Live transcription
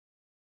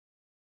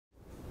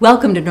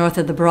Welcome to North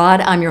of the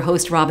Broad. I'm your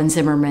host, Robin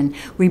Zimmerman.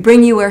 We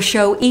bring you our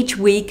show each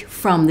week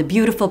from the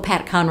beautiful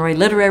Pat Conroy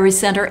Literary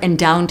Center in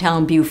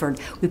downtown Beaufort.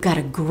 We've got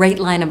a great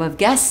lineup of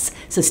guests,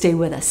 so stay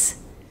with us.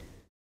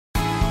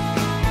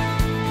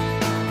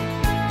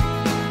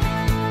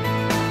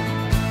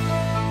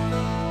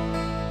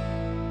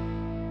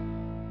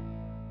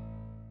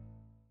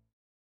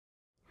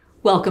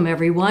 Welcome,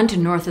 everyone, to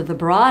North of the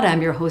Broad.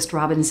 I'm your host,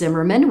 Robin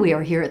Zimmerman. We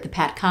are here at the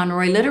Pat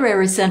Conroy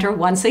Literary Center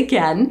once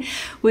again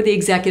with the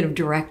Executive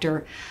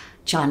Director,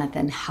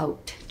 Jonathan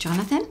Haupt.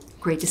 Jonathan,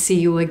 great to see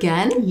you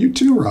again. You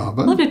too,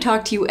 Robin. I'd love to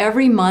talk to you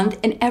every month,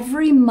 and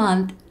every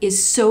month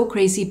is so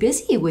crazy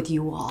busy with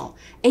you all.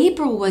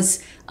 April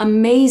was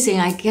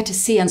amazing. I get to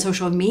see on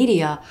social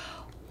media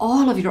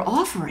all of your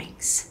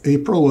offerings.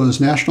 April was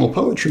National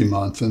Poetry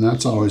Month, and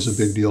that's always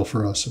a big deal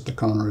for us at the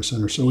Conroy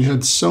Center. So we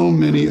had so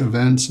many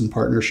events and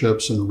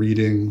partnerships and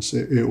readings.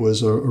 It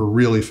was a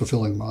really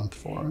fulfilling month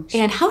for us.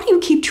 And how do you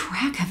keep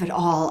track of it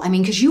all? I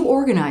mean, because you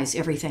organize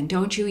everything,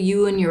 don't you?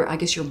 You and your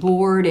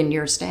board and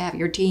your staff,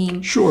 your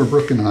team. Sure,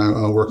 Brooke and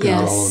I work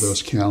out all of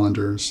those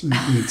calendars.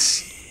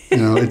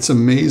 It's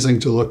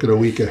amazing to look at a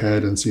week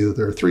ahead and see that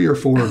there are 3 or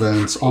 4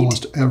 events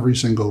almost every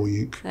single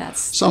week.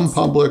 Some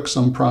public,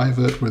 some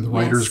private, with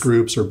writers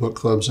groups or book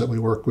clubs that we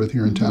work with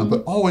here in town,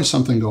 but always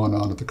something going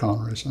on at the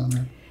Conroy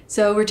Center.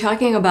 So we're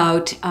talking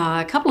about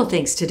a couple of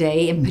things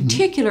today. In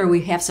particular,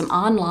 we have some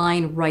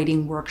online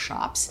writing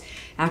workshops.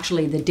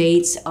 Actually, the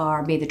dates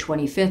are May the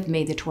 25th,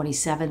 May the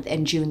 27th,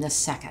 and June the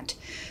 2nd.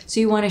 So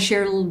you want to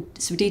share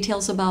some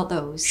details about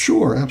those?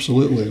 Sure,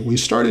 absolutely. We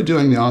started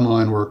doing the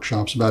online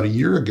workshops about a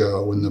year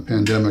ago when the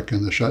pandemic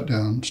and the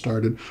shutdown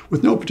started,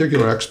 with no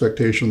particular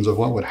expectations of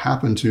what would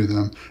happen to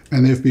them.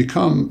 And they've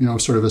become,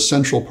 sort of a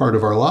central part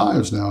of our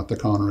lives now at the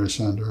Conroy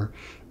Center.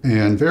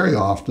 And very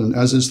often,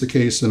 as is the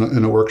case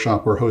in a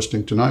workshop we're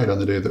hosting tonight on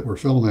the day that we're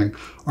filming,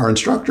 our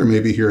instructor may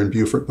be here in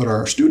Beaufort, but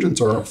our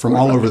students are from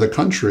all over the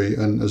country,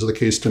 and as is the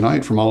case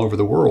tonight, from all over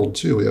the world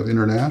too. We have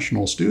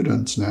international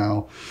students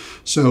now.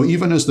 So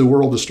even as the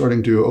world is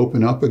starting to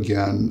open up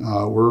again,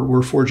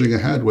 we're forging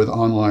ahead with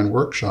online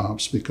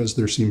workshops because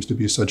there seems to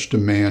be such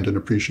demand and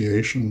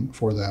appreciation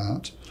for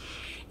that.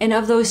 And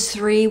of those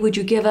 3, would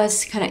you give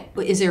us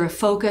is there a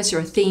focus or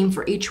a theme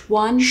for each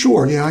one?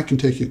 Sure, yeah, I can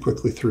take you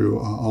quickly through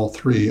all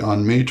 3.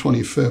 On May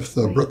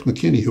 25th, Brooke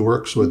McKinney, who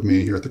works with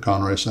me here at the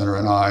Conroy Center,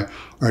 and I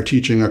are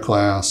teaching a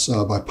class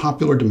by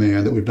popular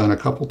demand that we've done a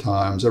couple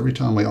times. Every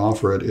time we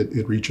offer it,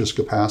 it reaches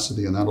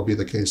capacity, and that'll be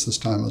the case this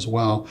time as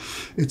well.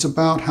 It's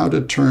about how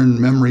to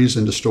turn memories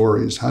into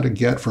stories, how to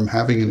get from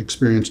having an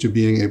experience to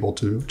being able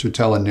to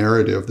tell a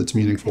narrative that's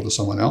meaningful to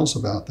someone else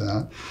about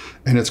that.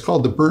 And it's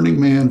called The Burning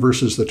Man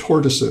versus the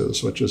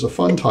Tortoises, which is a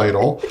fun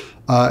title.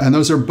 And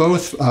those are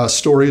both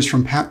stories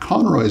from Pat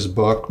Conroy's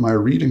book, My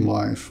Reading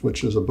Life,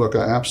 which is a book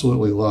I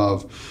absolutely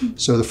love.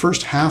 So the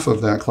first half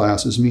of that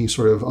class is me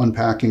sort of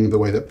unpacking the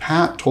way that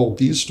Pat told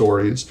these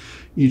stories.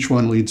 Each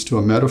one leads to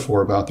a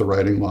metaphor about the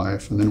writing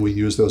life, and then we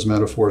use those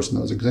metaphors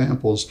and those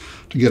examples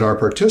to get our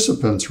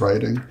participants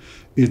writing.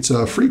 It's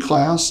a free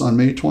class on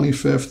May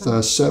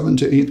 25th, 7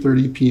 to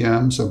 8:30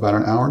 p.m., so about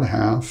an hour and a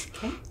half.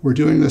 Okay. We're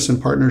doing this in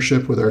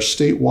partnership with our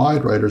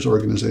statewide writers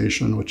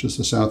organization, which is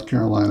the South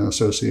Carolina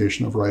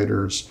Association of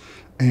Writers.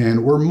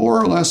 And we're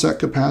more or less at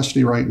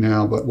capacity right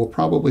now, but we'll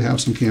probably have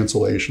some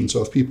cancellations.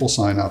 So if people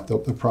sign up, they'll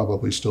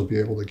probably still be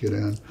able to get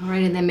in. All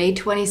right, and then May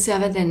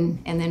 27th and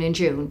then in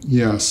June.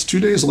 Yes.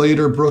 2 days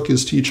later, Brooke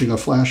is teaching a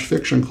flash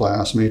fiction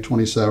class, May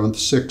 27th,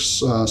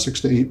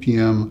 6 to 8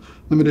 p.m.,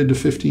 limited to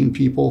 15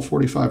 people,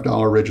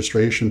 $45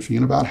 registration fee,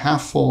 and about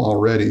half full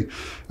already.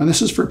 And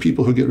this is for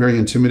people who get very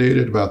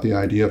intimidated about the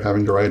idea of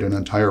having to write an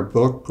entire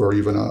book or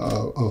even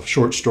a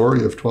short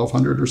story of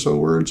 1,200 or so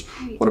words.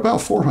 What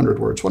about 400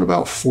 words? What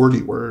about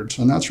 40 words?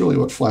 And that's really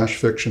what flash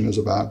fiction is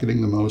about,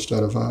 getting the most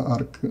out of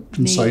a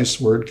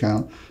concise word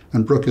count.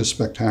 And Brooke is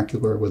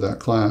spectacular with that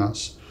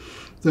class.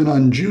 Then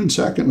on June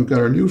 2nd, we've got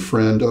our new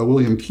friend, Bill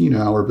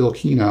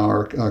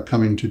Kenower,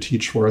 coming to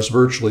teach for us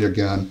virtually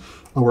again,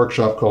 a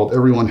workshop called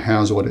Everyone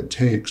Has What It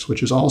Takes,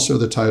 which is also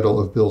the title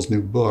of Bill's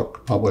new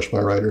book, published by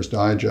Writer's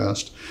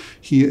Digest.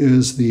 He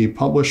is the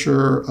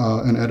publisher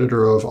and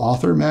editor of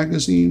Author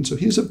magazine, so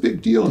he's a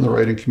big deal in the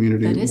writing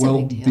community,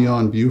 well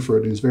beyond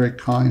Beaufort. He's very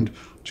kind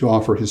to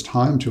offer his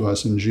time to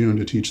us in June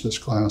to teach this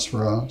class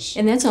for us.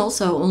 And that's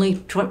also only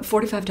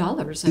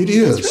 $45. It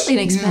is. It's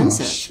really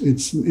inexpensive.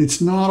 Yes.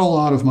 It's not a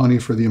lot of money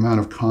for the amount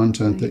of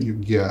content that you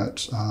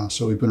get.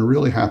 So we've been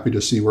really happy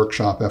to see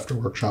workshop after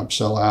workshop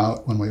sell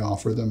out when we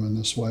offer them in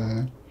this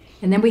way.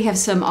 And then we have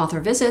some author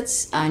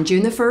visits on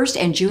June the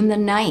 1st and June the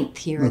 9th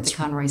here at the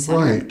Conroy Center.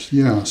 Right,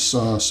 yes.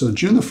 So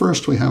June the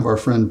 1st, we have our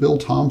friend Bill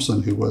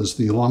Thompson, who was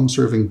the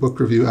long-serving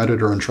book review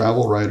editor and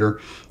travel writer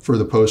for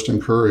the Post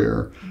and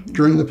Courier.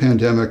 During the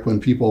pandemic, when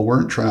people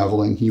weren't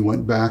traveling, he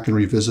went back and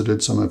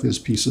revisited some of his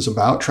pieces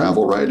about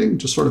travel writing,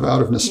 just sort of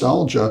out of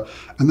nostalgia.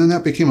 And then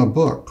that became a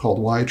book called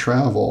Why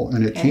Travel?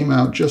 And it came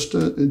out just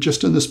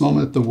in this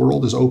moment the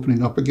world is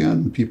opening up again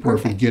and people are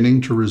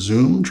beginning to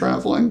resume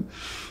traveling.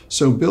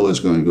 So Bill is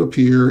going to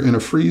appear in a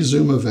free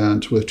Zoom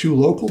event with 2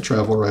 local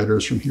travel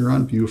writers from here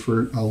on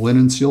Beaufort, Lynn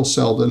and Cele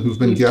Seldon, who've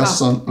been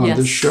guests on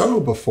this show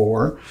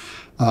before.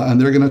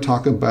 And they're going to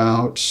talk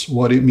about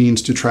what it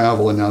means to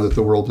travel, and now that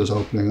the world is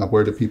opening up,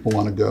 where do people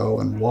want to go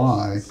and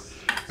why.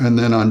 And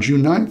then on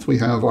June 9th, we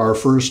have our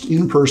first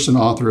in-person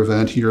author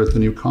event here at the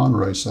new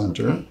Conroy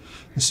Center. Okay.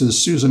 This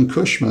is Susan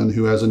Cushman,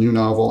 who has a new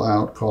novel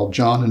out called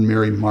John and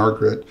Mary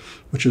Margaret,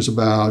 which is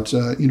about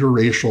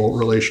interracial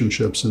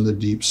relationships in the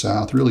Deep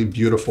South. Really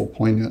beautiful,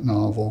 poignant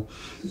novel.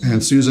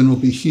 And Susan will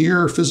be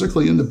here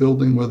physically in the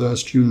building with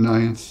us June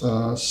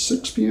 9th,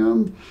 6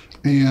 p.m.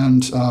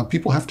 And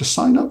people have to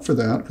sign up for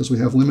that because we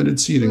have limited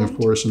seating, of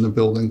course, in the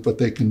building, but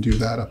they can do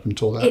that up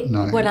until that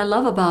night. What I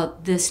love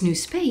about this new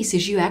space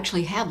is you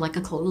actually have like a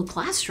little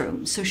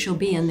classroom. So she'll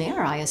be in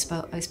there, I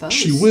suppose.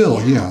 She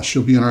will, yeah.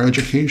 She'll be in our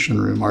education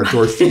room, our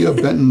Dorothea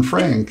Benton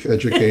Frank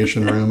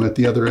education room at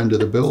the other end of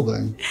the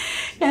building.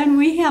 And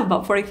we have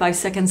about 45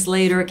 seconds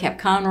later, Camp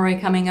Conroy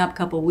coming up, a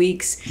couple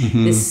weeks.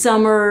 This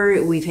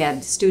summer, we've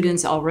had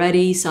students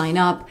already sign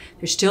up.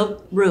 There's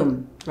still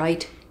room,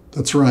 right?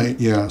 That's right,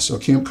 yeah. So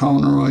Camp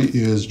Conroy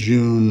is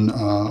July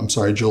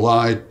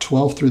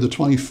 12th through the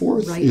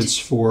 24th. Right. It's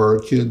for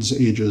kids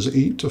ages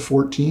 8 to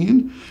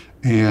 14.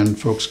 And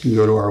folks can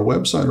go to our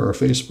website or our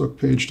Facebook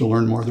page to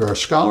learn more. There are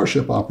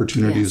scholarship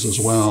opportunities as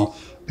well.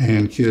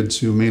 And kids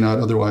who may not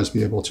otherwise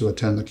be able to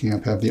attend the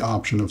camp have the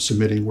option of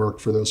submitting work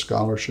for those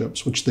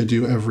scholarships, which they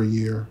do every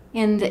year.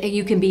 And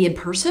you can be in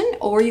person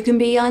or you can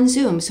be on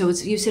Zoom. So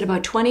you said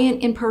about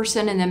 20 in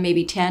person and then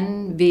maybe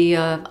 10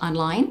 via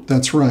online?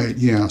 That's right,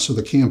 yeah. So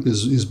the camp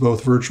is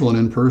both virtual and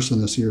in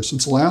person this year.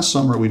 Since last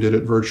summer we did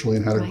it virtually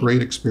and had a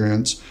great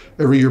experience.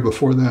 Every year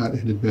before that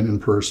it had been in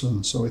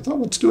person. So we thought,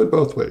 let's do it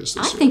both ways this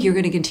year. I think you're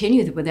going to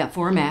continue with that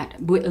format,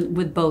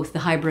 with both the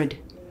hybrid.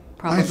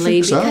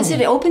 Probably, because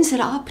it opens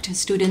it up to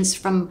students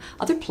from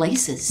other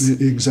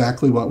places.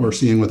 Exactly what we're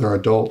seeing with our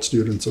adult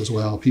students as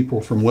well.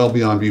 People from well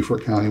beyond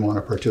Beaufort County want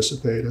to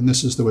participate, and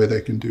this is the way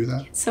they can do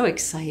that. So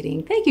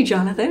exciting. Thank you,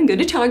 Jonathan. Good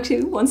to talk to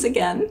you once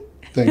again.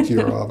 Thank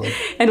you, Robin.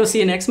 And we'll see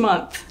you next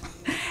month.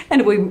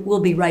 And we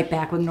will be right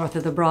back with North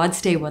of the Broad.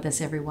 Stay with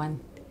us, everyone.